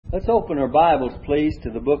Let's open our Bibles, please, to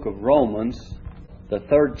the book of Romans, the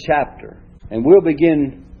 3rd chapter. And we'll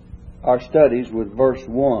begin our studies with verse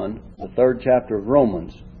 1, the 3rd chapter of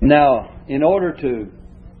Romans. Now, in order to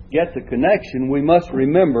get the connection, we must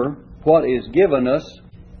remember what is given us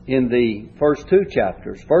in the first 2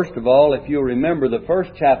 chapters. First of all, if you'll remember the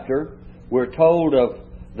first chapter, we're told of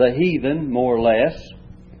the heathen, more or less,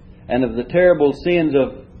 and of the terrible sins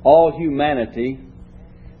of all humanity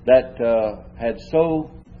that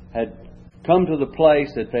had come to the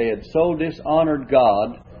place that they had so dishonored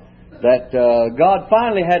God that God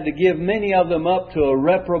finally had to give many of them up to a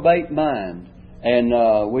reprobate mind.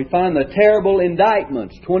 And we find the terrible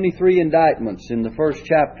indictments, 23 indictments in the first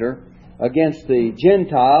chapter against the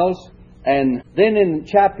Gentiles. And then in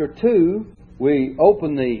chapter 2, we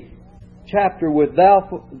open the chapter with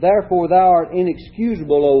Therefore thou art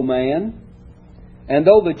inexcusable, O man. And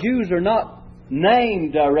though the Jews are not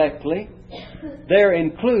named directly, they're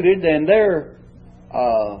included and they're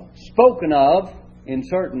spoken of in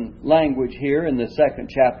certain language here in the 2nd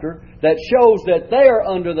chapter that shows that they are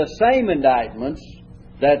under the same indictments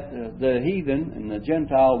that the heathen and the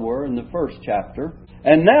Gentile were in the 1st chapter.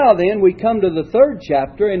 And now then we come to the 3rd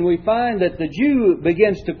chapter and we find that the Jew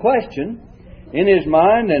begins to question in his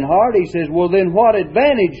mind and heart. He says, well then what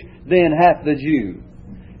advantage then hath the Jew?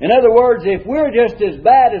 In other words, if we're just as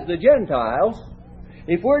bad as the Gentiles,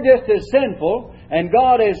 if we're just as sinful, and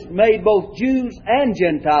God has made both Jews and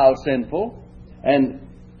Gentiles sinful, and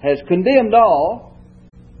has condemned all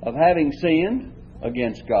of having sinned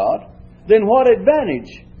against God, then what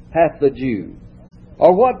advantage hath the Jew?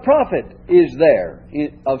 Or what profit is there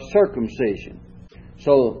of circumcision?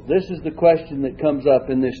 So this is the question that comes up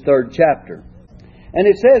in this 3rd chapter. And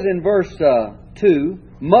it says in verse 2,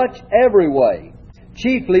 much every way,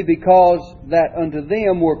 chiefly because that unto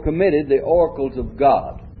them were committed the oracles of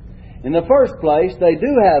God. In the first place, they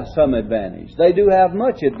do have some advantage. They do have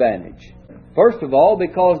much advantage. First of all,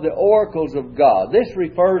 because the oracles of God. This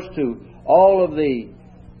refers to all of the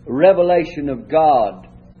revelation of God,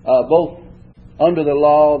 both under the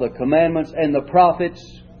law, the commandments, and the prophets,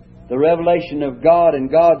 the revelation of God and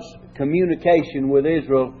God's communication with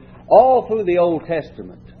Israel, all through the Old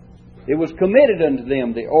Testament. It was committed unto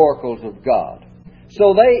them, the oracles of God.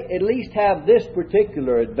 So they at least have this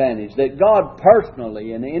particular advantage, that God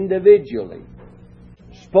personally and individually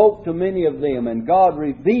spoke to many of them, and God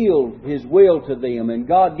revealed His will to them, and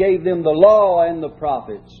God gave them the law and the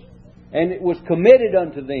prophets, and it was committed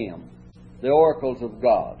unto them, the oracles of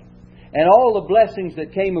God. And all the blessings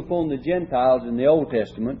that came upon the Gentiles in the Old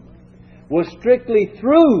Testament was strictly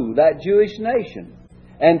through that Jewish nation,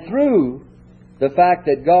 and through the fact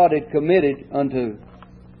that God had committed unto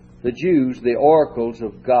the Jews the oracles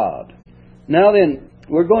of God. Now then,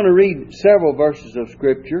 we're going to read several verses of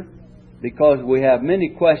Scripture because we have many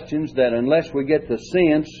questions that unless we get the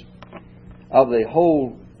sense of the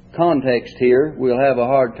whole context here, we'll have a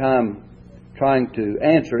hard time trying to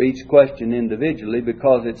answer each question individually,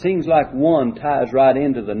 because it seems like one ties right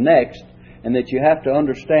into the next, and that you have to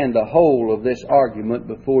understand the whole of this argument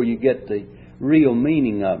before you get the real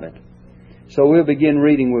meaning of it. So we'll begin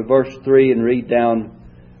reading with verse 3 and read down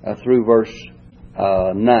through verse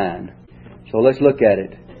 9. So let's look at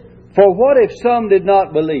it. For what if some did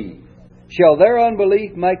not believe? Shall their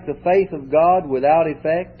unbelief make the faith of God without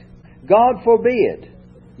effect? God forbid.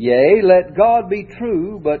 Yea, let God be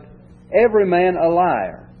true, but every man a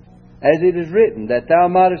liar. As it is written, that thou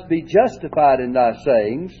mightest be justified in thy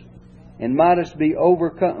sayings, and mightest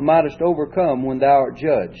overcome when thou art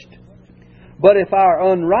judged. But if our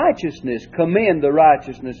unrighteousness commend the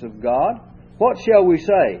righteousness of God, what shall we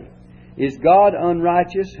say? Is God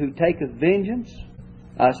unrighteous who taketh vengeance?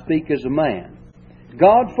 I speak as a man.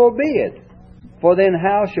 God forbid. For then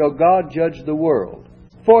how shall God judge the world?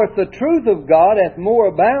 For if the truth of God hath more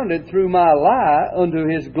abounded through my lie unto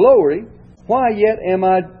His glory, why yet am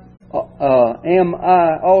I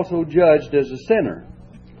also judged as a sinner?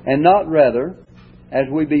 And not rather, as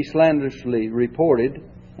we be slanderously reported,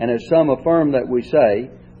 and as some affirm that we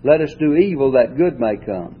say, let us do evil that good may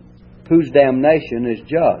come, whose damnation is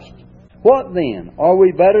just. What then? Are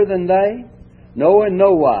we better than they? No, in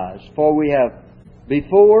no wise, for we have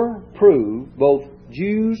before proved, both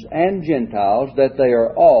Jews and Gentiles, that they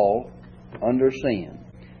are all under sin.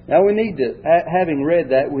 Now we need to, having read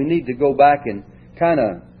that, we need to go back and kind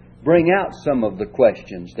of bring out some of the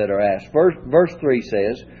questions that are asked. Verse 3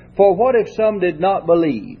 says, for what if some did not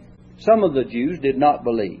believe? Some of the Jews did not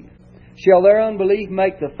believe. Shall their unbelief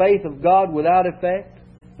make the faith of God without effect?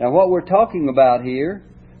 Now what we're talking about here,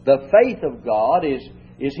 the faith of God is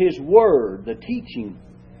His Word, the teaching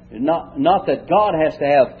Not that God has to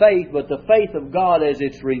have faith, but the faith of God as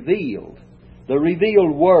it's revealed. The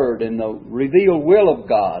revealed Word and the revealed will of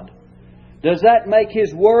God. Does that make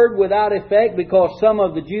His Word without effect because some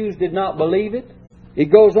of the Jews did not believe it? It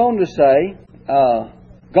goes on to say,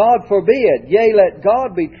 God forbid, yea, let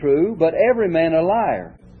God be true, but every man a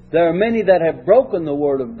liar. There are many that have broken the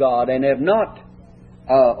Word of God and have not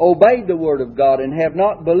obeyed the Word of God and have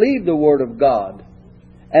not believed the Word of God.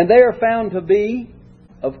 And they are found to be,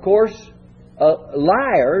 of course,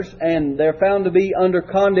 liars, and they're found to be under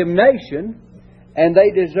condemnation, and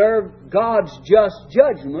they deserve God's just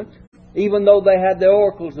judgment, even though they had the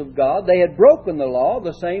oracles of God. They had broken the law,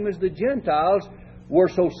 the same as the Gentiles were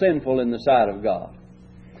so sinful in the sight of God.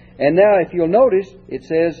 And now, if you'll notice, it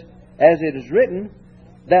says, as it is written,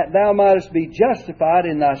 that thou mightest be justified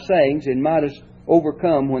in thy sayings, and mightest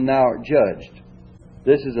overcome when thou art judged.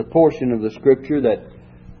 This is a portion of the Scripture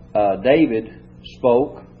that David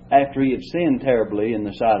spoke after he had sinned terribly in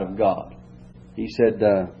the sight of God. He said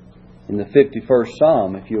in the 51st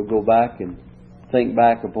Psalm, if you'll go back and think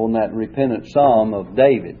back upon that repentant Psalm of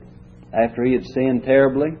David, after he had sinned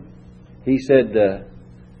terribly, he said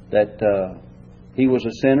that he was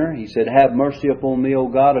a sinner. He said, have mercy upon me, O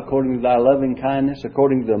God, according to thy loving kindness,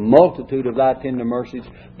 according to the multitude of thy tender mercies.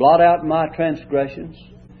 Blot out my transgressions.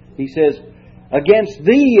 He says, against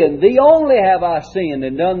thee and thee only have I sinned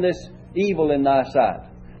and done this evil in thy sight,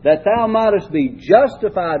 that thou mightest be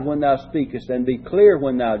justified when thou speakest and be clear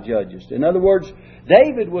when thou judgest. In other words,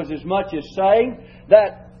 David was as much as saying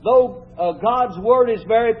that though God's Word is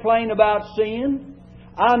very plain about sin,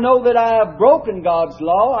 I know that I have broken God's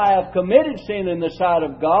law. I have committed sin in the sight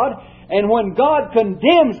of God. And when God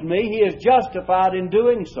condemns me, He is justified in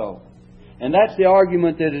doing so. And that's the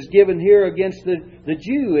argument that is given here against the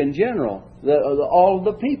Jew in general, all of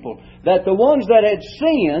the people. That the ones that had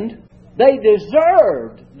sinned, they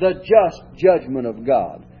deserved the just judgment of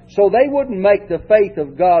God. So they wouldn't make the faith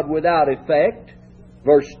of God without effect.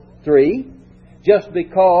 Verse 3. Just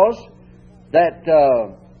because that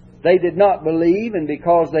they did not believe, and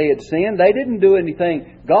because they had sinned, they didn't do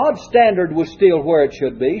anything. God's standard was still where it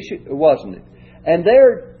should be, wasn't it? And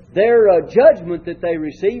their judgment that they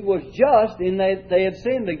received was just in that they had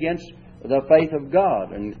sinned against the faith of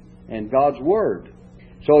God and God's Word.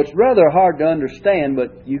 So it's rather hard to understand,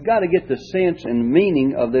 but you've got to get the sense and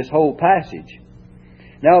meaning of this whole passage.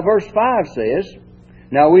 Now verse 5 says,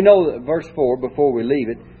 now we know that verse 4, before we leave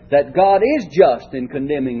it, that God is just in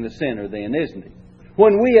condemning the sinner then, isn't He?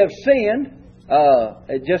 When we have sinned,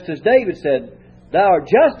 just as David said, thou art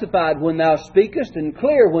justified when thou speakest and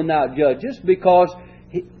clear when thou judgest, because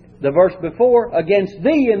the verse before, against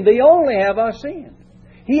thee and thee only have I sinned.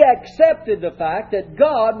 He accepted the fact that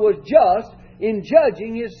God was just in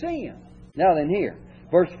judging his sin. Now then here,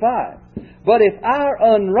 verse 5. But if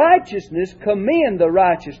our unrighteousness commend the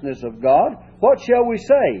righteousness of God, what shall we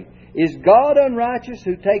say? Is God unrighteous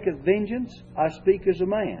who taketh vengeance? I speak as a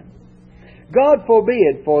man. God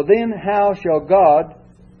forbid, for then how shall God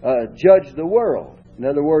judge the world? In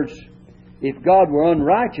other words, if God were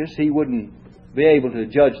unrighteous, He wouldn't be able to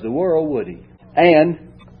judge the world, would He?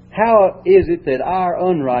 And how is it that our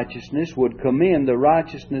unrighteousness would commend the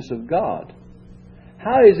righteousness of God?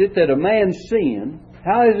 How is it that a man's sin,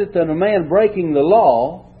 how is it that a man breaking the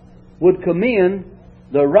law would commend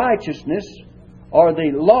the righteousness or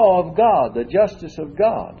the law of God, the justice of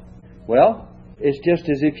God? Well, it's just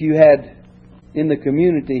as if you had in the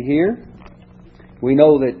community here, we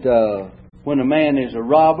know that when a man is a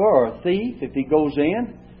robber or a thief, if he goes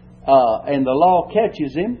in and the law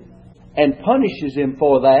catches him and punishes him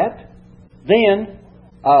for that, then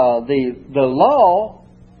the law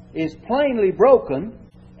is plainly broken,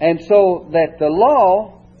 and so that the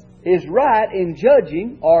law is right in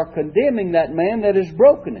judging or condemning that man that has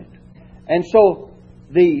broken it. And so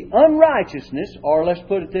the unrighteousness, or let's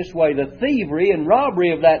put it this way, the thievery and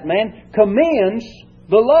robbery of that man commends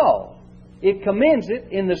the law. It commends it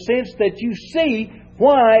in the sense that you see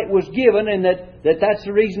why it was given, and that's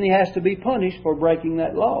the reason he has to be punished for breaking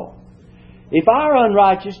that law. If our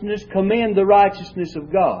unrighteousness commend the righteousness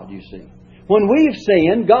of God, you see. When we've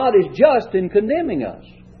sinned, God is just in condemning us.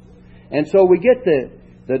 And so we get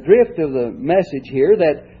the drift of the message here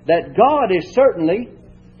that God is certainly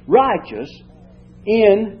righteous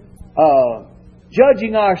in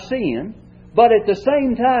judging our sin, but at the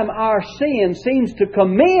same time our sin seems to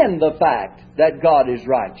commend the fact that God is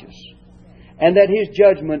righteous and that His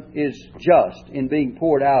judgment is just in being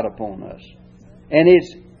poured out upon us. And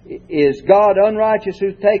is God unrighteous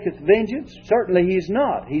who taketh vengeance? Certainly He's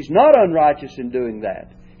not. He's not unrighteous in doing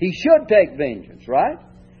that. He should take vengeance, right?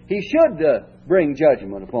 He should bring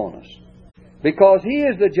judgment upon us. because He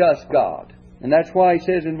is the just God. And that's why He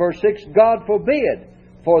says in verse 6, God forbid.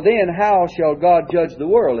 For then how shall God judge the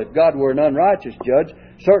world? If God were an unrighteous judge,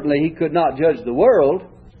 certainly He could not judge the world,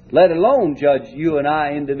 let alone judge you and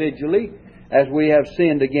I individually as we have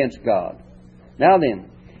sinned against God. Now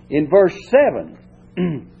then, in verse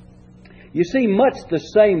 7, you see much the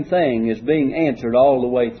same thing is being answered all the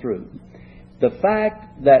way through. The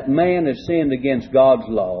fact that man has sinned against God's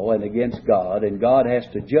law and against God, and God has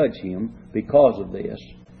to judge him because of this.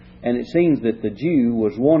 And it seems that the Jew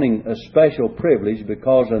was wanting a special privilege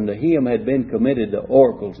because unto him had been committed the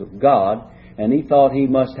oracles of God, and he thought he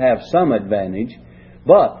must have some advantage.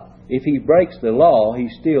 But if he breaks the law,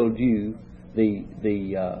 he's still due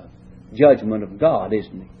the judgment of God,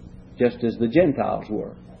 isn't he? Just as the Gentiles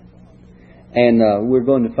were. And we're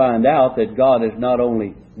going to find out that God has not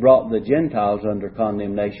only brought the Gentiles under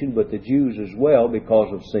condemnation, but the Jews as well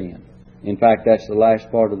because of sin. In fact, that's the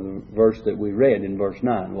last part of the verse that we read in verse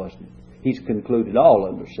 9, wasn't it? He's concluded all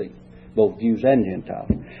under sin, both Jews and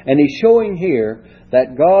Gentiles. And He's showing here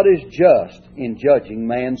that God is just in judging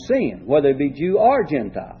man's sin, whether it be Jew or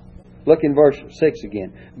Gentile. Look in verse 6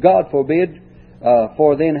 again. God forbid,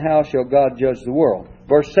 for then how shall God judge the world?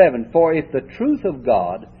 Verse 7, for if the truth of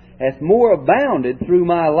God hath more abounded through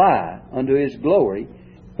my lie unto His glory,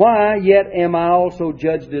 why yet am I also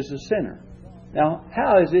judged as a sinner? Now,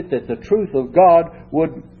 how is it that the truth of God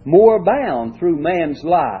would more abound through man's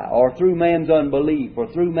lie, or through man's unbelief, or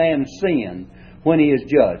through man's sin when he is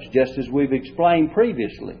judged? Just as we've explained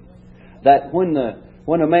previously, that when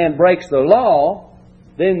a man breaks the law,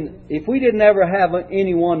 then if we didn't ever have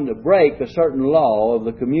anyone to break a certain law of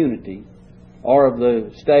the community, or of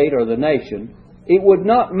the state, or the nation, it would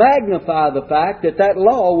not magnify the fact that that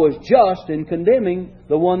law was just in condemning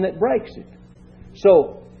the one that breaks it.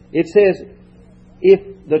 So, it says, if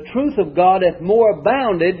the truth of God hath more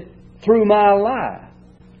abounded through my lie.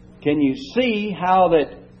 Can you see how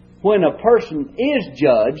that when a person is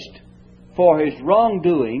judged for his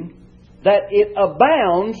wrongdoing, that it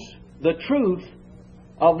abounds the truth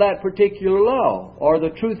of that particular law, or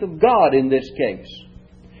the truth of God in this case?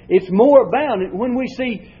 It's more abounded when we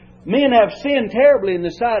see men have sinned terribly in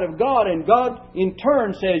the sight of God, and God in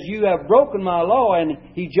turn says, you have broken my law, and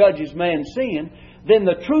He judges man's sin. Then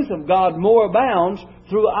the truth of God more abounds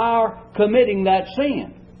through our committing that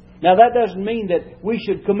sin. Now that doesn't mean that we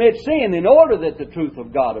should commit sin in order that the truth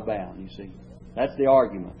of God abound, you see. That's the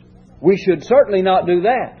argument. We should certainly not do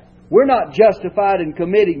that. We're not justified in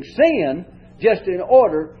committing sin just in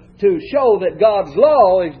order to show that God's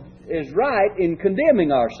law is right in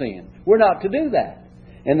condemning our sin. We're not to do that.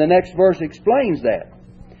 And the next verse explains that.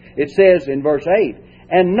 It says in verse 8,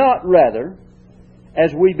 and not rather,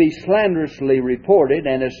 as we be slanderously reported,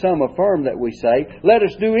 and as some affirm that we say, let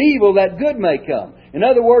us do evil that good may come. In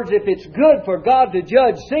other words, if it's good for God to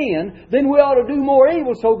judge sin, then we ought to do more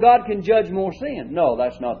evil so God can judge more sin. No,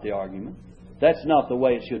 that's not the argument. That's not the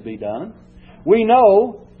way it should be done. We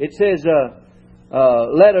know, it says,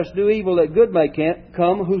 let us do evil that good may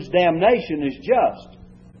come, whose damnation is just.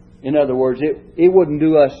 In other words, it wouldn't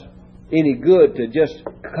do us any good to just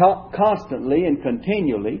constantly and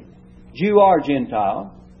continually, Jew or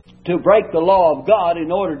Gentile, to break the law of God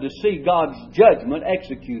in order to see God's judgment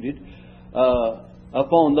executed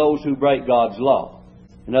upon those who break God's law.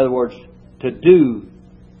 In other words, to do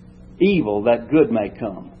evil that good may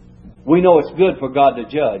come. We know it's good for God to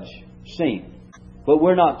judge sin, but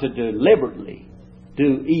we're not to deliberately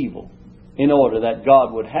do evil in order that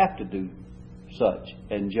God would have to do such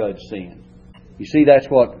and judge sin. You see, that's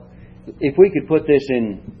what, if we could put this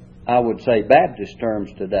in, I would say, Baptist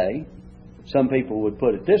terms today, some people would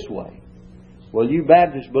put it this way. Well, you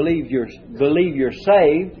Baptists believe you're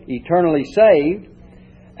saved, eternally saved,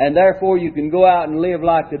 and therefore you can go out and live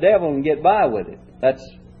like the devil and get by with it. That's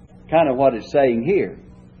kind of what it's saying here.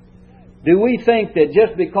 Do we think that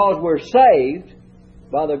just because we're saved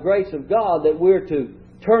by the grace of God that we're to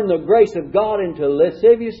turn the grace of God into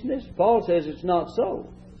lasciviousness? Paul says it's not so.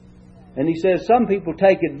 And he says some people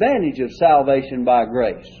take advantage of salvation by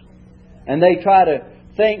grace. And they try to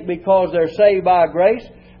think because they're saved by grace.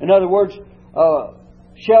 In other words,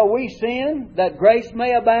 shall we sin that grace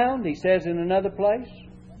may abound? He says in another place.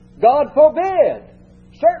 God forbid!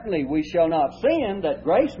 Certainly we shall not sin that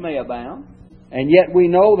grace may abound. And yet we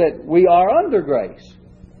know that we are under grace.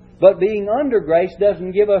 But being under grace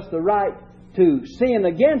doesn't give us the right to sin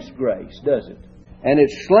against grace, does it? And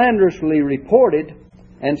it's slanderously reported,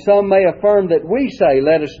 and some may affirm that we say,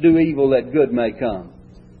 let us do evil that good may come.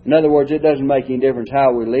 In other words, it doesn't make any difference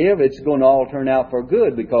how we live. It's going to all turn out for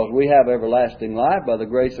good because we have everlasting life by the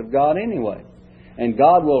grace of God anyway. And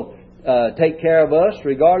God will take care of us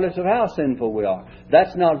regardless of how sinful we are.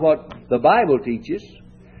 That's not what the Bible teaches.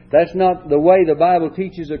 That's not the way the Bible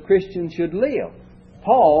teaches a Christian should live.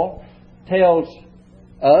 Paul tells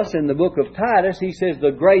us in the book of Titus, he says,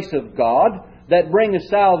 the grace of God that bringeth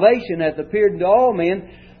salvation hath appeared unto all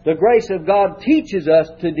men. The grace of God teaches us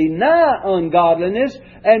to deny ungodliness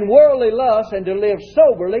and worldly lust and to live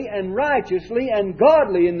soberly and righteously and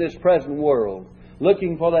godly in this present world,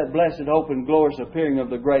 looking for that blessed hope and glorious appearing of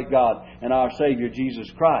the great God and our Savior Jesus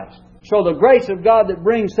Christ. So the grace of God that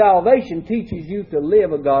brings salvation teaches you to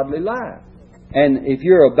live a godly life. And if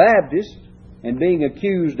you're a Baptist and being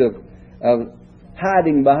accused of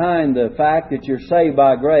hiding behind the fact that you're saved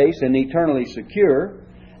by grace and eternally secure,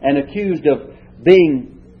 and accused of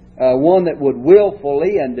being one that would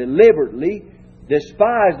willfully and deliberately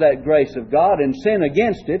despise that grace of God and sin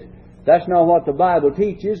against it, that's not what the Bible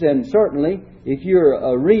teaches. And certainly, if you're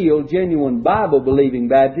a real, genuine, Bible-believing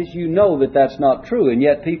Baptist, you know that that's not true, and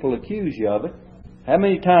yet people accuse you of it. How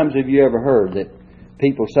many times have you ever heard that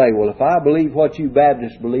people say, well, if I believe what you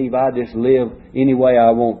Baptists believe, I just live any way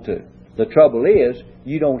I want to? The trouble is,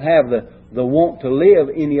 you don't have the want to live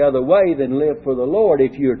any other way than live for the Lord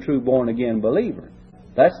if you're a true born-again believer.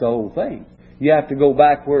 That's the whole thing. You have to go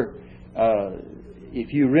back where,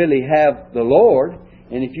 if you really have the Lord,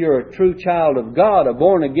 and if you're a true child of God, a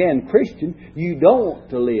born-again Christian, you don't want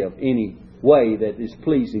to live any way that is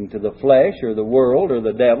pleasing to the flesh or the world or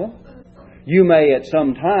the devil. You may at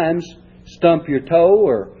some times stump your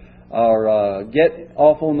toe or get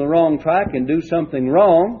off on the wrong track and do something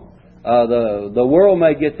wrong. The world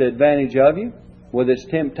may get the advantage of you with its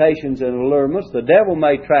temptations and allurements. The devil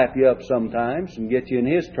may trap you up sometimes and get you in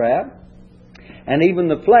his trap. And even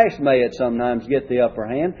the flesh may at sometimes get the upper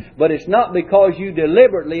hand. But it's not because you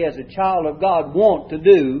deliberately, as a child of God, want to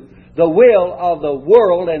do the will of the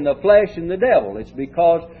world and the flesh and the devil. It's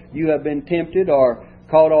because you have been tempted or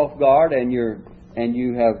caught off guard and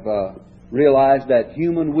you have realized that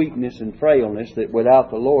human weakness and frailness, that without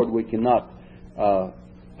the Lord we cannot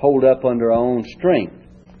hold up under our own strength.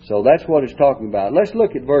 So that's what it's talking about. Let's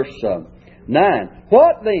look at verse 9.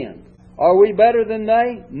 What then? Are we better than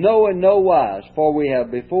they? No, in no wise. For we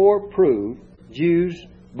have before proved,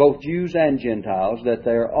 both Jews and Gentiles, that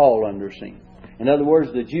they are all under sin. In other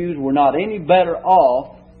words, the Jews were not any better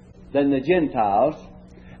off than the Gentiles,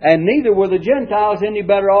 and neither were the Gentiles any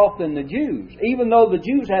better off than the Jews. Even though the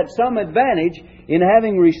Jews had some advantage in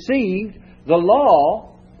having received the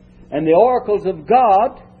law and the oracles of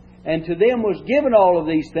God, and to them was given all of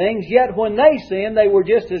these things, yet when they sinned, they were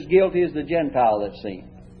just as guilty as the Gentile that sinned.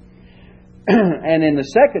 And in the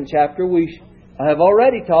second chapter, we have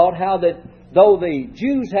already taught how that though the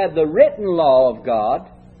Jews had the written law of God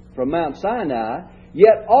from Mount Sinai,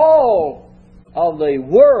 yet all of the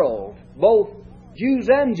world, both Jews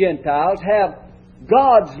and Gentiles, have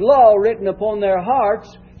God's law written upon their hearts,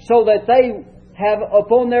 so that they have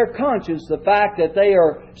upon their conscience the fact that they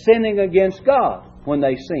are sinning against God when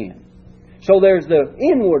they sin. So there's the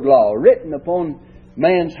inward law written upon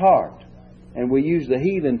man's heart. And we use the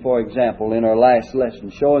heathen, for example, in our last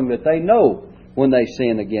lesson, showing that they know when they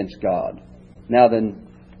sin against God. Now then,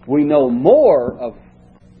 we know more of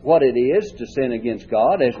what it is to sin against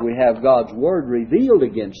God as we have God's Word revealed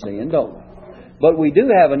against sin, don't we? But we do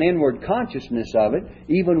have an inward consciousness of it,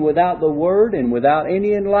 even without the Word and without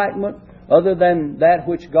any enlightenment other than that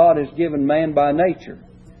which God has given man by nature.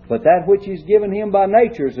 But that which He's given him by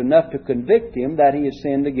nature is enough to convict him that he has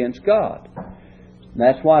sinned against God. And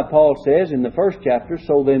that's why Paul says in the first chapter,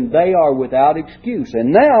 so then they are without excuse.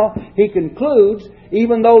 And now he concludes,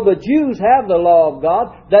 even though the Jews have the law of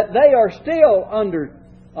God, that they are still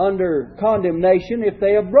under condemnation if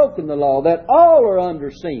they have broken the law, that all are under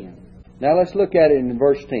sin. Now let's look at it in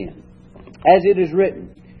verse 10. As it is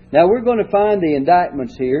written. Now we're going to find the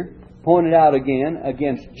indictments here pointed out again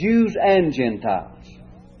against Jews and Gentiles.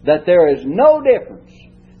 That there is no difference.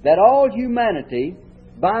 That all humanity,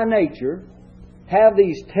 by nature, have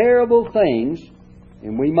these terrible things,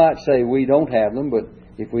 and we might say we don't have them, but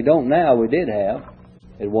if we don't now, we did have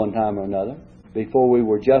at one time or another, before we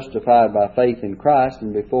were justified by faith in Christ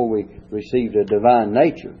and before we received a divine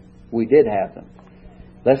nature. We did have them.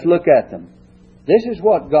 Let's look at them. This is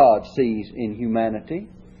what God sees in humanity,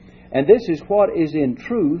 and this is what is in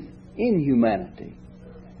truth in humanity.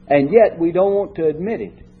 And yet we don't want to admit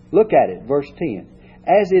it. Look at it, verse 10.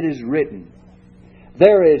 As it is written,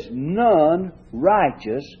 there is none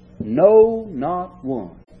righteous, no, not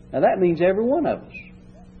one. Now that means every one of us.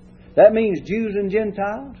 That means Jews and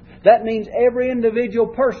Gentiles. That means every individual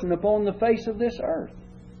person upon the face of this earth.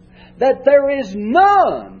 That there is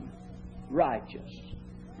none righteous.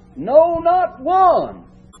 No, not one.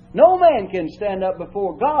 No man can stand up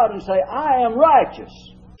before God and say, I am righteous.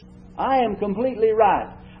 I am completely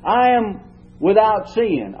right. I am without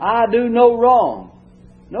sin. I do no wrong.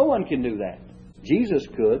 No one can do that. Jesus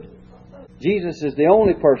could. Jesus is the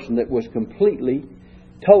only person that was completely,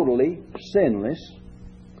 totally sinless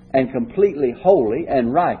and completely holy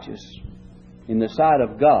and righteous in the sight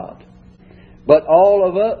of God. But all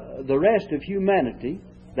of the rest of humanity,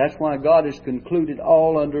 that's why God has concluded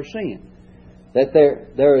all under sin. That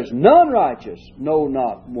there is none righteous, no,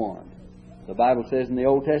 not one. The Bible says in the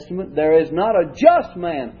Old Testament, there is not a just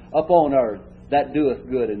man upon earth that doeth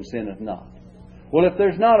good and sinneth not. Well, if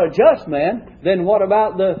there's not a just man, then what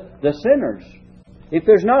about the sinners? If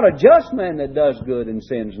there's not a just man that does good and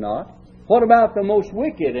sins not, what about the most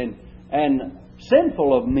wicked and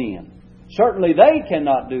sinful of men? Certainly they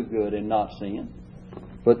cannot do good and not sin.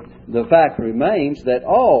 But the fact remains that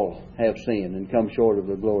all have sinned and come short of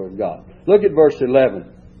the glory of God. Look at verse 11.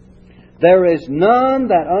 There is none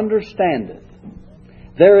that understandeth.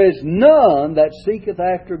 There is none that seeketh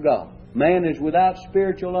after God. Man is without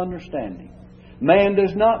spiritual understanding. Man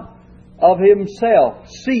does not of himself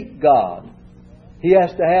seek God. He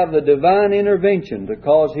has to have the divine intervention to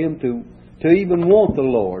cause him to even want the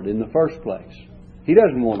Lord in the first place. He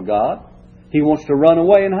doesn't want God. He wants to run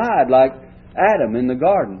away and hide like Adam in the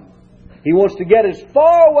garden. He wants to get as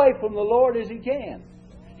far away from the Lord as he can.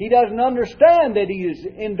 He doesn't understand that he is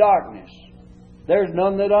in darkness. There's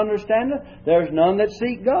none that understand it. There's none that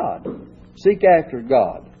seek God. Seek after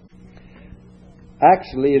God.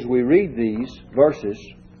 Actually, as we read these verses,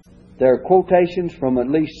 there are quotations from at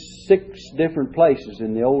least 6 different places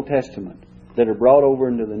in the Old Testament that are brought over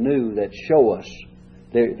into the New that show us.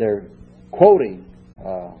 They're quoting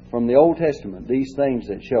from the Old Testament these things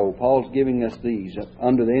that show. Paul's giving us these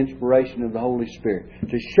under the inspiration of the Holy Spirit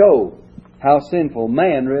to show how sinful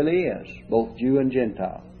man really is, both Jew and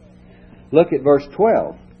Gentile. Look at verse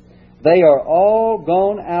 12. They are all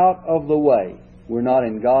gone out of the way. We're not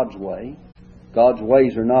in God's way. God's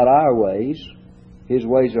ways are not our ways. His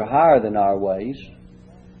ways are higher than our ways.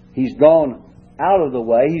 He's gone out of the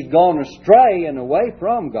way. He's gone astray and away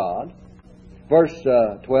from God. Verse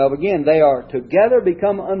 12 again, they are together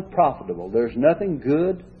become unprofitable. There's nothing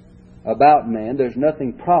good about man. There's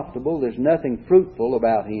nothing profitable. There's nothing fruitful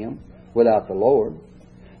about him without the Lord.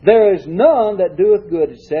 There is none that doeth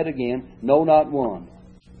good. It said again, no, not one.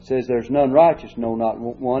 It says there's none righteous, no, not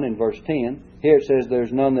one in verse 10. Here it says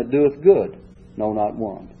there's none that doeth good, no, not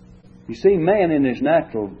one. You see, man in his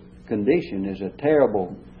natural condition is a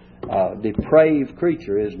terrible, depraved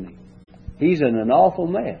creature, isn't he? He's in an awful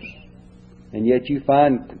mess. And yet you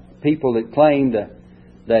find people that claim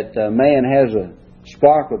that man has a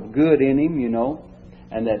spark of good in him, you know,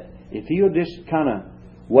 and that if he'll just kind of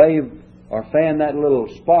wave or fan that little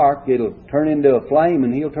spark, it'll turn into a flame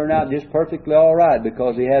and he'll turn out just perfectly all right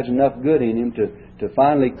because he has enough good in him to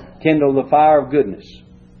finally kindle the fire of goodness.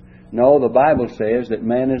 No, the Bible says that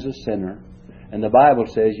man is a sinner, and the Bible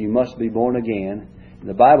says you must be born again. And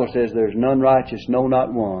the Bible says there's none righteous, no,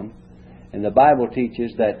 not one. And the Bible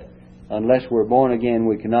teaches that unless we're born again,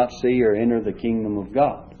 we cannot see or enter the kingdom of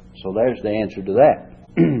God. So there's the answer to that.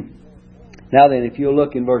 Now then, if you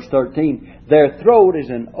look in verse 13, their throat is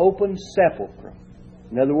an open sepulchre.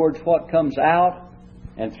 In other words, what comes out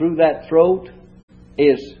and through that throat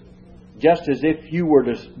is just as if you were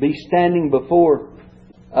to be standing before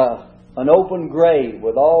an open grave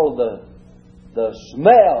with all the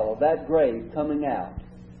smell of that grave coming out.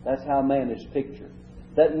 That's how man is pictured.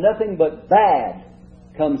 That nothing but bad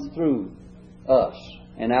comes through us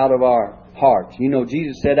and out of our hearts. You know,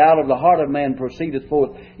 Jesus said, out of the heart of man proceedeth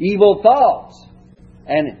forth evil thoughts.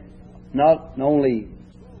 And not only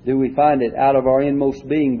do we find it out of our inmost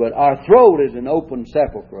being, but our throat is an open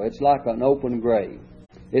sepulchre. It's like an open grave.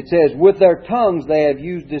 It says, with their tongues they have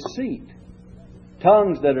used deceit.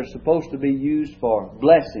 Tongues that are supposed to be used for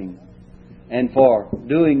blessing and for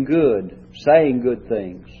doing good, saying good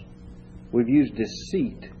things. We've used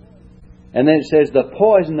deceit. And then it says, the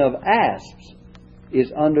poison of asps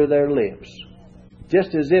is under their lips.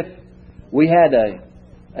 Just as if we had a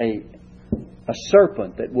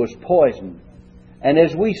serpent that was poisoned. And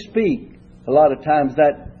as we speak, a lot of times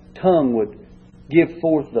that tongue would give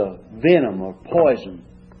forth the venom or poison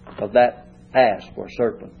of that asp or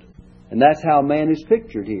serpent. And that's how man is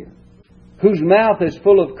pictured here. Whose mouth is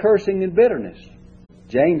full of cursing and bitterness.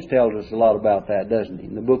 James tells us a lot about that, doesn't he?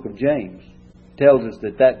 In the book of James. Tells us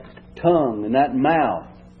that tongue and that mouth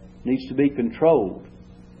needs to be controlled.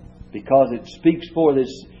 Because it speaks for this.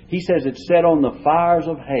 He says it's set on the fires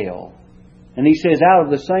of hell. And he says out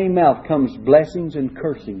of the same mouth comes blessings and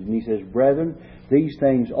cursings. And he says, brethren, these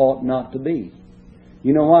things ought not to be.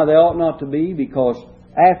 You know why they ought not to be? Because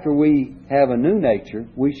after we have a new nature,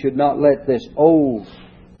 we should not let this old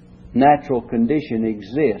natural condition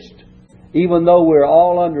exist. Even though we're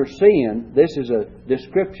all under sin, this is a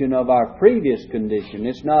description of our previous condition.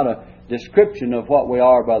 It's not a description of what we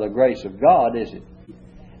are by the grace of God, is it?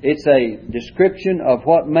 It's a description of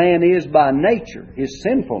what man is by nature, his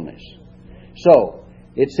sinfulness. So,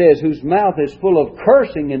 it says, whose mouth is full of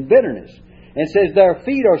cursing and bitterness. And it says, their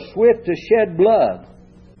feet are swift to shed blood.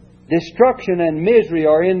 Destruction and misery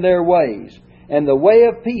are in their ways, and the way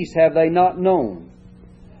of peace have they not known.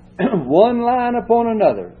 One line upon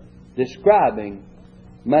another, describing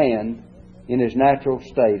man in his natural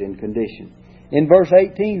state and condition. In verse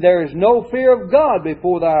 18, there is no fear of God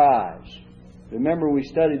before their eyes. Remember we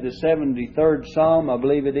studied the 73rd Psalm, I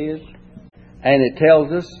believe it is. And it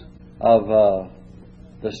tells us of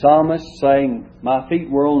the psalmist saying, my feet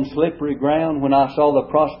were on slippery ground when I saw the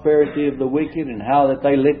prosperity of the wicked, and how that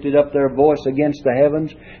they lifted up their voice against the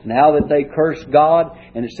heavens, and how that they cursed God.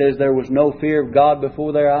 And it says there was no fear of God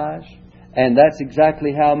before their eyes. And that's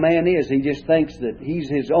exactly how man is. He just thinks that he's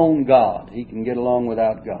his own God. He can get along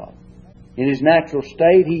without God. In his natural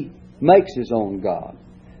state, he makes his own God.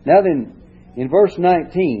 Now then, in verse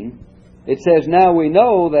 19, it says, now we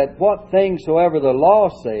know that what things soever the law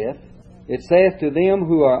saith, it saith to them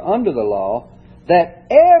who are under the law, that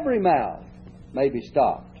every mouth may be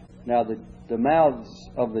stopped. Now the mouths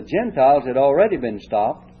of the Gentiles had already been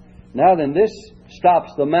stopped. Now then, this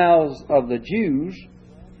stops the mouths of the Jews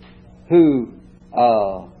who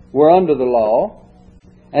were under the law.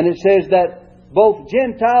 And it says that both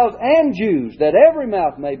Gentiles and Jews, that every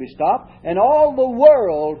mouth may be stopped, and all the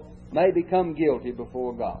world may become guilty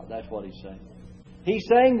before God. That's what he's saying. He's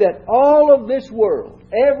saying that all of this world,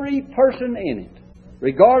 every person in it,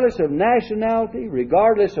 regardless of nationality,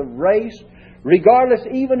 regardless of race, regardless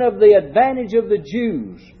even of the advantage of the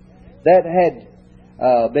Jews that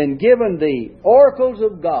had been given the oracles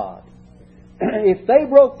of God, if they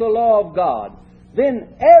broke the law of God,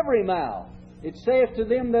 then every mouth, it saith to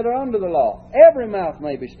them that are under the law, every mouth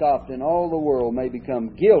may be stopped, and all the world may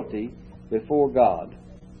become guilty before God.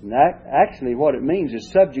 And actually what it means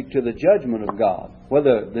is subject to the judgment of God.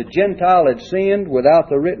 Whether the Gentile had sinned without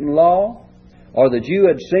the written law, or the Jew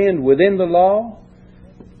had sinned within the law,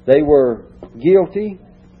 they were guilty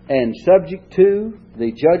and subject to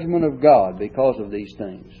the judgment of God because of these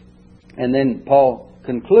things. And then Paul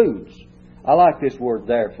concludes. I like this word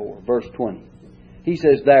therefore, verse 20. He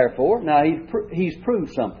says therefore. Now he's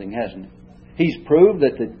proved something, hasn't he? He's proved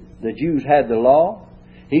that the Jews had the law.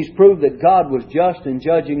 He's proved that God was just in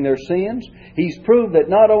judging their sins. He's proved that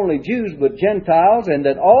not only Jews but Gentiles, and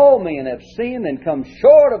that all men have sinned and come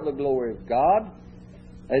short of the glory of God.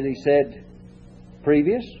 As he said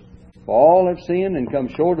previous, for all have sinned and come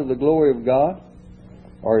short of the glory of God.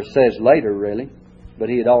 Or it says later really, but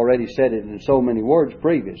he had already said it in so many words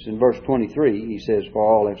previous. In verse 23 he says, for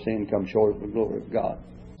all have sinned and come short of the glory of God.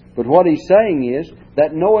 But what he's saying is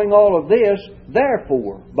that knowing all of this,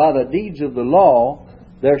 therefore, by the deeds of the law,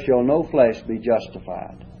 there shall no flesh be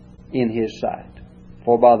justified in his sight.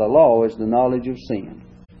 For by the law is the knowledge of sin.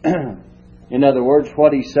 In other words,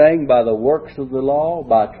 what he's saying, by the works of the law,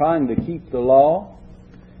 by trying to keep the law,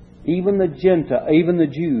 even the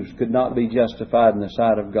Jews could not be justified in the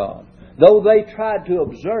sight of God. Though they tried to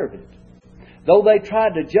observe it. Though they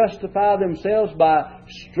tried to justify themselves by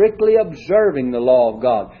strictly observing the law of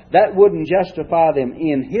God. That wouldn't justify them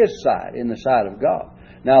in his sight, in the sight of God.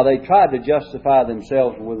 Now, they tried to justify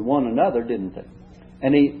themselves with one another, didn't they?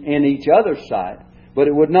 And in each other's sight. But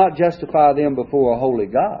it would not justify them before a holy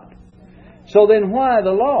God. So then why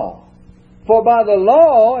the law? For by the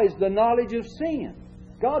law is the knowledge of sin.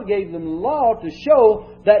 God gave them the law to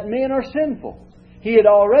show that men are sinful. He had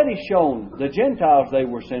already shown the Gentiles they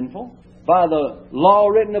were sinful by the law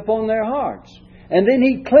written upon their hearts. And then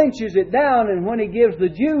He clinches it down, and when He gives the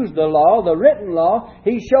Jews the law, the written law,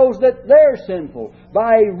 He shows that they're sinful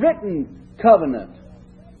by a written covenant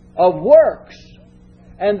of works.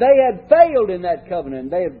 And they had failed in that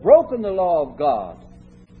covenant. They had broken the law of God.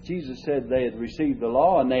 Jesus said they had received the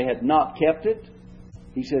law and they had not kept it.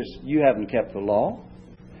 He says, you haven't kept the law.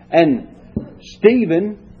 And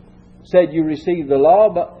Stephen said, you received the law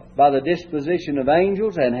by the disposition of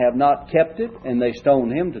angels and have not kept it, and they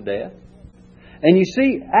stoned him to death. And you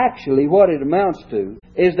see, actually what it amounts to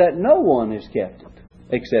is that no one has kept it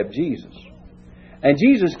except Jesus. And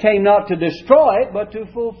Jesus came not to destroy it, but to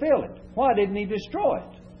fulfill it. Why didn't He destroy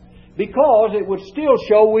it? Because it would still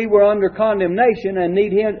show we were under condemnation and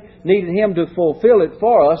needed Him to fulfill it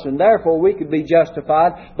for us, and therefore we could be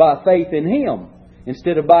justified by faith in Him,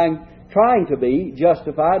 instead of trying to be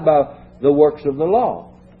justified by the works of the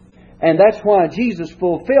law. And that's why Jesus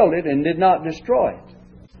fulfilled it and did not destroy it.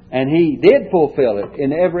 And He did fulfill it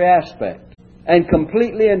in every aspect, and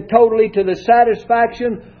completely and totally to the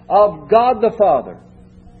satisfaction of God the Father,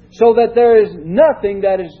 so that there is nothing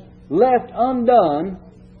that is left undone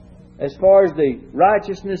as far as the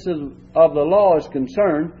righteousness of the law is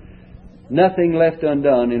concerned. Nothing left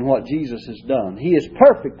undone in what Jesus has done. He has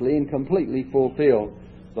perfectly and completely fulfilled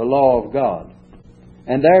the law of God.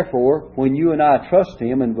 And therefore, when you and I trust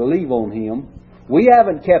Him and believe on Him, we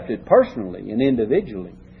haven't kept it personally and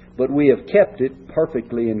individually, but we have kept it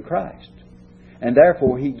perfectly in Christ. And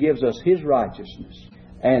therefore, He gives us His righteousness.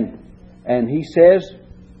 And He says,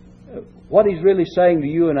 what He's really saying to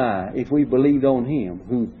you and I, if we believed on Him,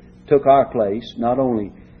 who took our place, not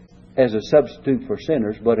only as a substitute for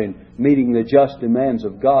sinners, but in meeting the just demands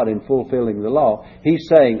of God and fulfilling the law, He's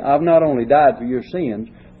saying, I've not only died for your sins,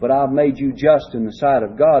 but I've made you just in the sight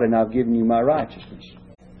of God, and I've given you my righteousness.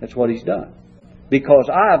 That's what He's done. Because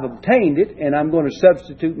I've obtained it, and I'm going to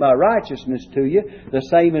substitute my righteousness to you, the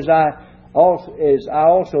same as I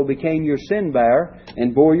also became your sin bearer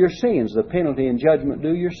and bore your sins, the penalty and judgment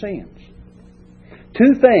due your sins.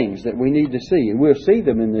 Two things that we need to see, and we'll see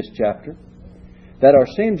them in this chapter. That our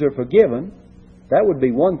sins are forgiven, that would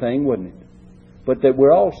be one thing, wouldn't it? But that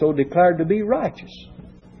we're also declared to be righteous.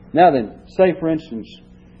 Now then, say for instance,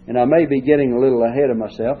 and I may be getting a little ahead of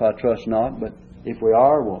myself, I trust not, but if we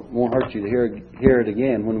are, well, it won't hurt you to hear it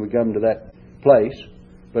again when we come to that place.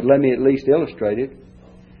 But let me at least illustrate it.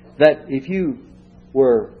 That if you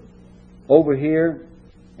were over here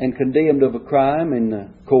and condemned of a crime in the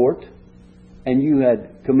court, and you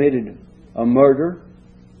had committed a murder,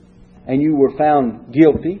 and you were found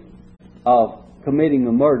guilty of committing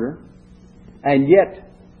a murder, and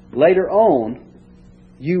yet later on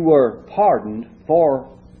you were pardoned for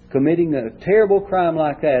committing a terrible crime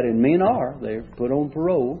like that, and men are, they're put on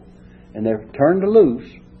parole and they're turned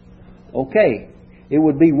loose. Okay, it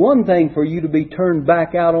would be one thing for you to be turned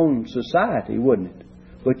back out on society, wouldn't it?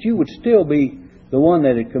 But you would still be the one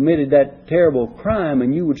that had committed that terrible crime,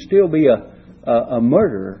 and you would still be a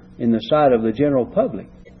murderer in the sight of the general public.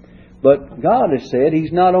 But God has said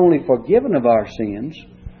He's not only forgiven of our sins,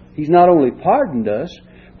 He's not only pardoned us,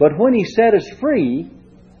 but when He set us free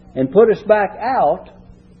and put us back out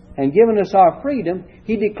and given us our freedom,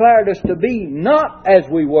 He declared us to be not as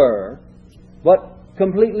we were, but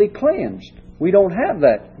completely cleansed. We don't have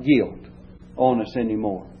that guilt on us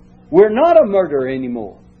anymore. We're not a murderer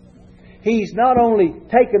anymore. He's not only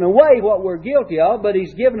taken away what we're guilty of, but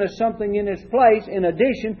He's given us something in its place in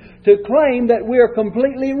addition to claim that we're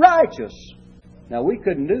completely righteous. Now, we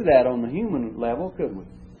couldn't do that on the human level, could we?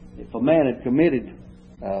 If a man had committed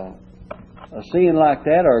a sin like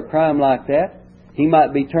that or a crime like that, he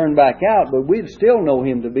might be turned back out, but we'd still know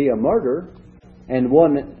him to be a murderer and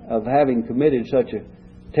one of having committed such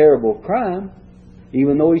a terrible crime,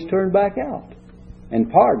 even though he's turned back out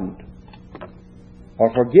and pardoned.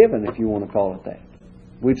 Or forgiven, if you want to call it that.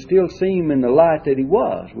 We'd still see him in the light that he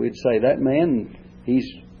was. We'd say, that man,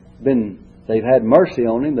 they've had mercy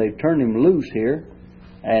on him, they've turned him loose here,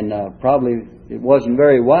 and probably it wasn't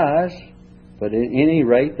very wise, but at any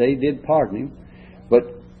rate, they did pardon him.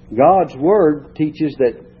 But God's Word teaches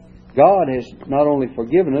that God has not only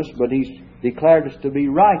forgiven us, but He's declared us to be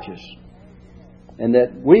righteous. And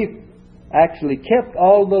that we've actually kept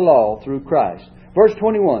all the law through Christ. Verse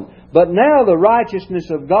 21, but now the righteousness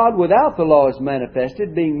of God without the law is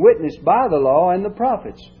manifested, being witnessed by the law and the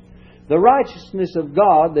prophets. The righteousness of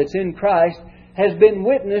God that's in Christ has been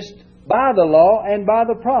witnessed by the law and by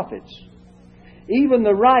the prophets. Even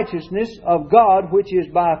the righteousness of God which is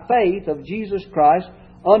by faith of Jesus Christ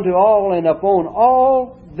unto all and upon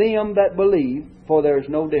all them that believe, for there is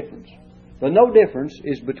no difference. The no difference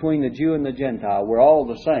is between the Jew and the Gentile. We're all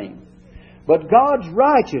the same. But God's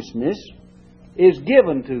righteousness is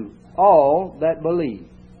given to all that believe.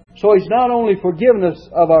 So He's not only forgiven us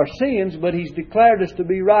of our sins, but He's declared us to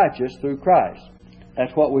be righteous through Christ.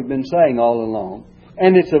 That's what we've been saying all along.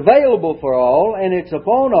 And it's available for all, and it's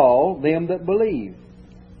upon all them that believe.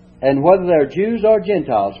 And whether they're Jews or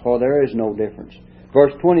Gentiles, for there is no difference.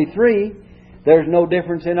 Verse 23, there's no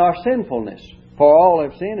difference in our sinfulness, for all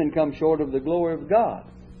have sinned and come short of the glory of God.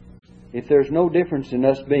 If there's no difference in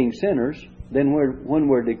us being sinners, then when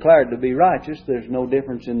we're declared to be righteous, there's no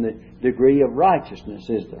difference in the degree of righteousness,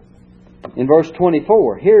 is there? In verse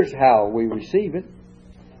 24, here's how we receive it.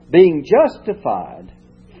 Being justified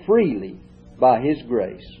freely by His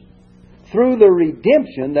grace, through the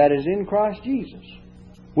redemption that is in Christ Jesus.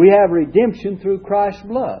 We have redemption through Christ's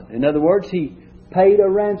blood. In other words, He paid a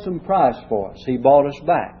ransom price for us. He bought us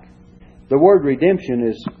back. The word redemption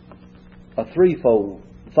is a threefold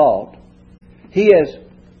thought. He has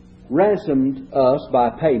ransomed us by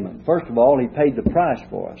payment. First of all, He paid the price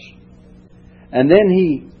for us. And then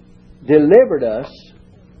He delivered us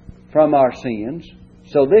from our sins.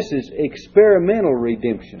 So this is experimental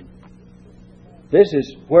redemption. This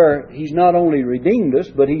is where He's not only redeemed us,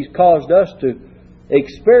 but He's caused us to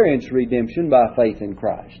experience redemption by faith in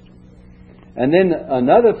Christ. And then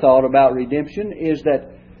another thought about redemption is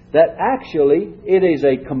that actually it is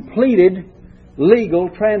a completed legal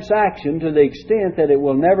transaction to the extent that it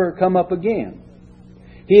will never come up again.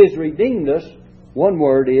 He has redeemed us. One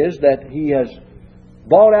word is that He has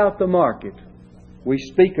bought out the market. We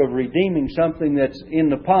speak of redeeming something that's in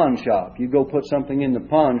the pawn shop. You go put something in the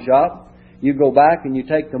pawn shop, you go back and you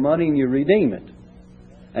take the money and you redeem it.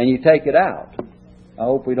 And you take it out. I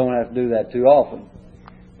hope we don't have to do that too often.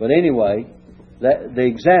 But anyway, the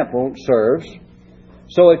example serves.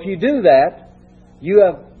 So if you do that, you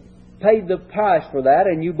have paid the price for that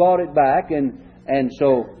and you bought it back, and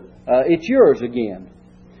so it's yours again.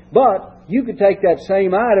 But you could take that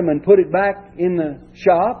same item and put it back in the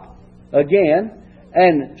shop again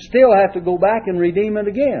and still have to go back and redeem it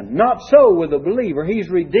again. Not so with a believer. He's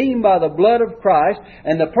redeemed by the blood of Christ,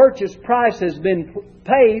 and the purchase price has been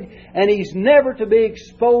paid, and he's never to be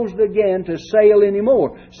exposed again to sale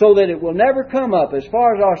anymore, so that it will never come up. As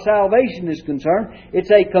far as our salvation is concerned, it's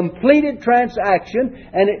a completed transaction,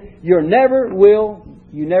 and you never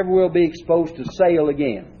will be exposed to sale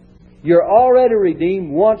again. You're already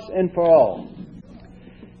redeemed once and for all.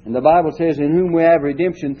 And the Bible says, in whom we have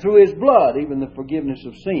redemption through His blood, even the forgiveness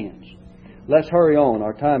of sins. Let's hurry on.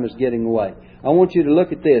 Our time is getting away. I want you to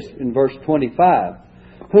look at this in verse 25.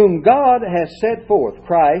 Whom God has set forth.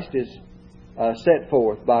 Christ is set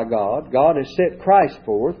forth by God. God has set Christ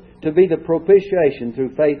forth to be the propitiation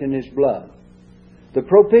through faith in His blood. The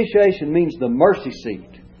propitiation means the mercy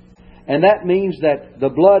seat. And that means that the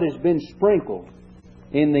blood has been sprinkled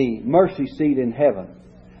in the mercy seat in heaven.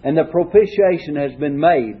 And the propitiation has been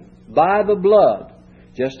made by the blood.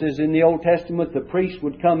 Just as in the Old Testament, the priest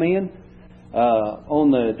would come in on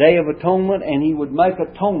the Day of Atonement, and he would make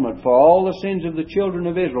atonement for all the sins of the children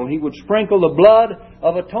of Israel. He would sprinkle the blood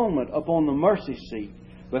of atonement upon the mercy seat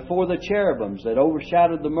before the cherubims that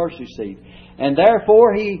overshadowed the mercy seat. And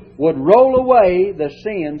therefore He would roll away the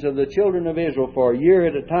sins of the children of Israel for a year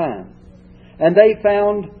at a time. And they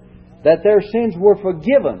found that their sins were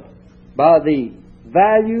forgiven by the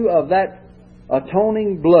value of that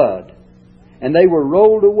atoning blood, and they were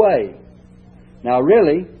rolled away. Now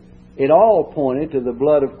really, it all pointed to the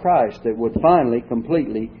blood of Christ that would finally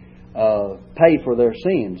completely pay for their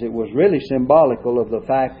sins. It was really symbolical of the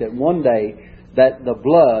fact that one day that the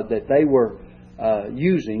blood that they were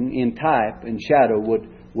using in type and shadow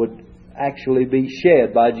would actually be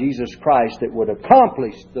shed by Jesus Christ, that would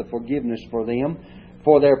accomplish the forgiveness for them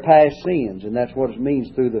for their past sins. And that's what it means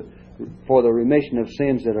for the remission of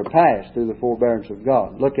sins that are past through the forbearance of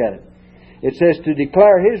God. Look at it. It says to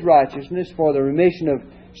declare His righteousness for the remission of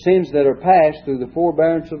sins that are past through the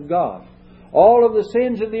forbearance of God. All of the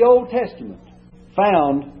sins of the Old Testament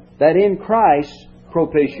found that in Christ's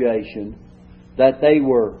propitiation that they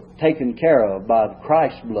were taken care of by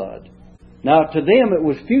Christ's blood. Now to them it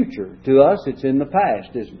was future. To us it's in the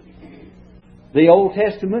past, isn't it? The Old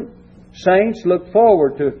Testament saints look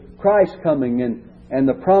forward to Christ coming and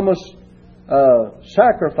the promised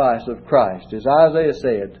sacrifice of Christ, as Isaiah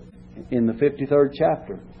said in the 53rd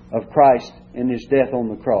chapter of Christ and His death on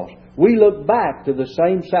the cross. We look back to the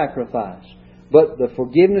same sacrifice, but the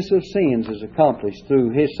forgiveness of sins is accomplished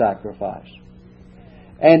through His sacrifice.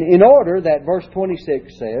 And in order that verse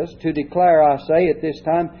 26 says, to declare, I say, at this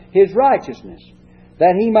time, His righteousness,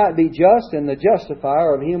 that He might be just and the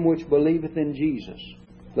justifier of him which believeth in Jesus.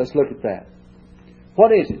 Let's look at that.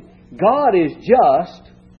 What is it? God is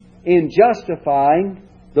just in justifying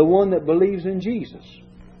the one that believes in Jesus.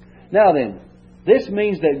 Now then, this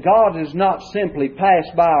means that God does not simply pass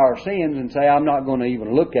by our sins and say, I'm not going to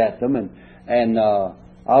even look at them and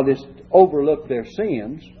I'll just overlook their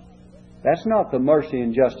sins. That's not the mercy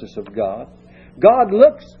and justice of God. God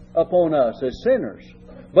looks upon us as sinners,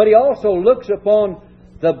 but He also looks upon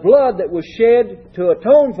the blood that was shed to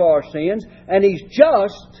atone for our sins, and He's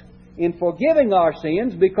just in forgiving our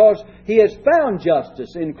sins because He has found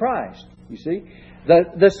justice in Christ. You see,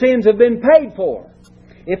 the sins have been paid for.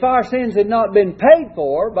 If our sins had not been paid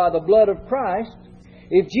for by the blood of Christ,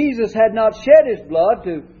 if Jesus had not shed His blood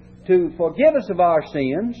to forgive us of our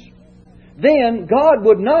sins, then God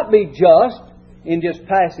would not be just in just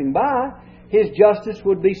passing by. His justice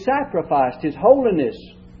would be sacrificed, His holiness.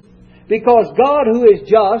 Because God, who is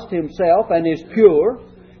just Himself and is pure,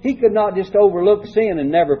 He could not just overlook sin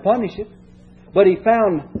and never punish it. but He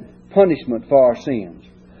found punishment for our sins.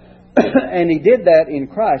 And He did that in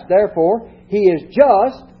Christ. Therefore, He is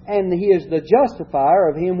just, and He is the justifier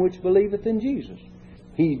of him which believeth in Jesus.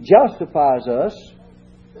 He justifies us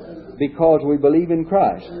because we believe in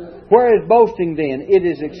Christ. Where is boasting then? It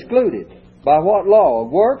is excluded. By what law?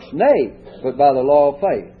 Of works? Nay, but by the law of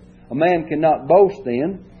faith. A man cannot boast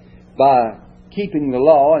then by keeping the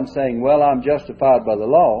law and saying, well, I'm justified by the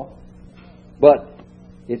law. But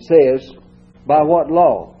it says, by what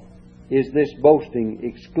law is this boasting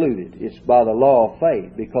excluded? It's by the law of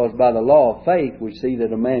faith. Because by the law of faith we see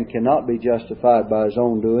that a man cannot be justified by his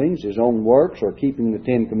own doings, his own works, or keeping the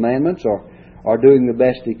Ten Commandments, or doing the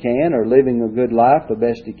best he can, or living a good life the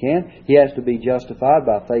best he can. He has to be justified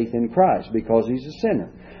by faith in Christ because he's a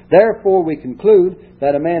sinner. Therefore we conclude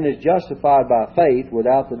that a man is justified by faith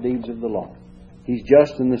without the deeds of the law. He's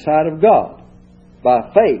just in the sight of God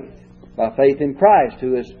by faith in Christ,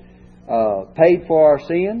 who has paid for our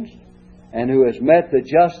sins and who has met the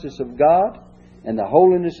justice of God and the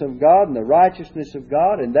holiness of God and the righteousness of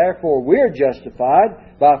God, and therefore we're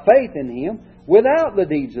justified by faith in Him without the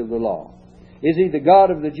deeds of the law. Is He the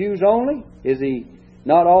God of the Jews only? Is He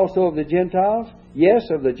not also of the Gentiles? Yes,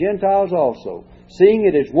 of the Gentiles also. Seeing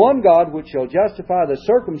it is one God which shall justify the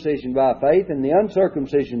circumcision by faith and the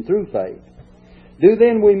uncircumcision through faith. Do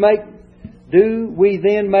we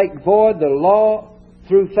then make void the law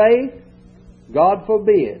through faith? God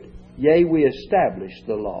forbid. Yea, we establish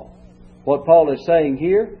the law. What Paul is saying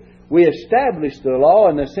here, we establish the law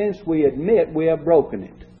in the sense we admit we have broken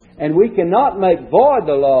it. And we cannot make void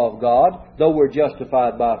the law of God, though we're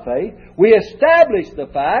justified by faith. We establish the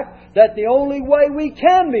fact that the only way we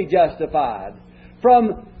can be justified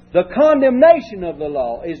from the condemnation of the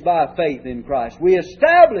law is by faith in Christ. We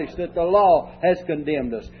establish that the law has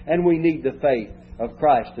condemned us, and we need the faith of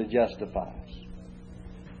Christ to justify us.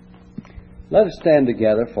 Let us stand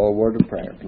together for a word of prayer.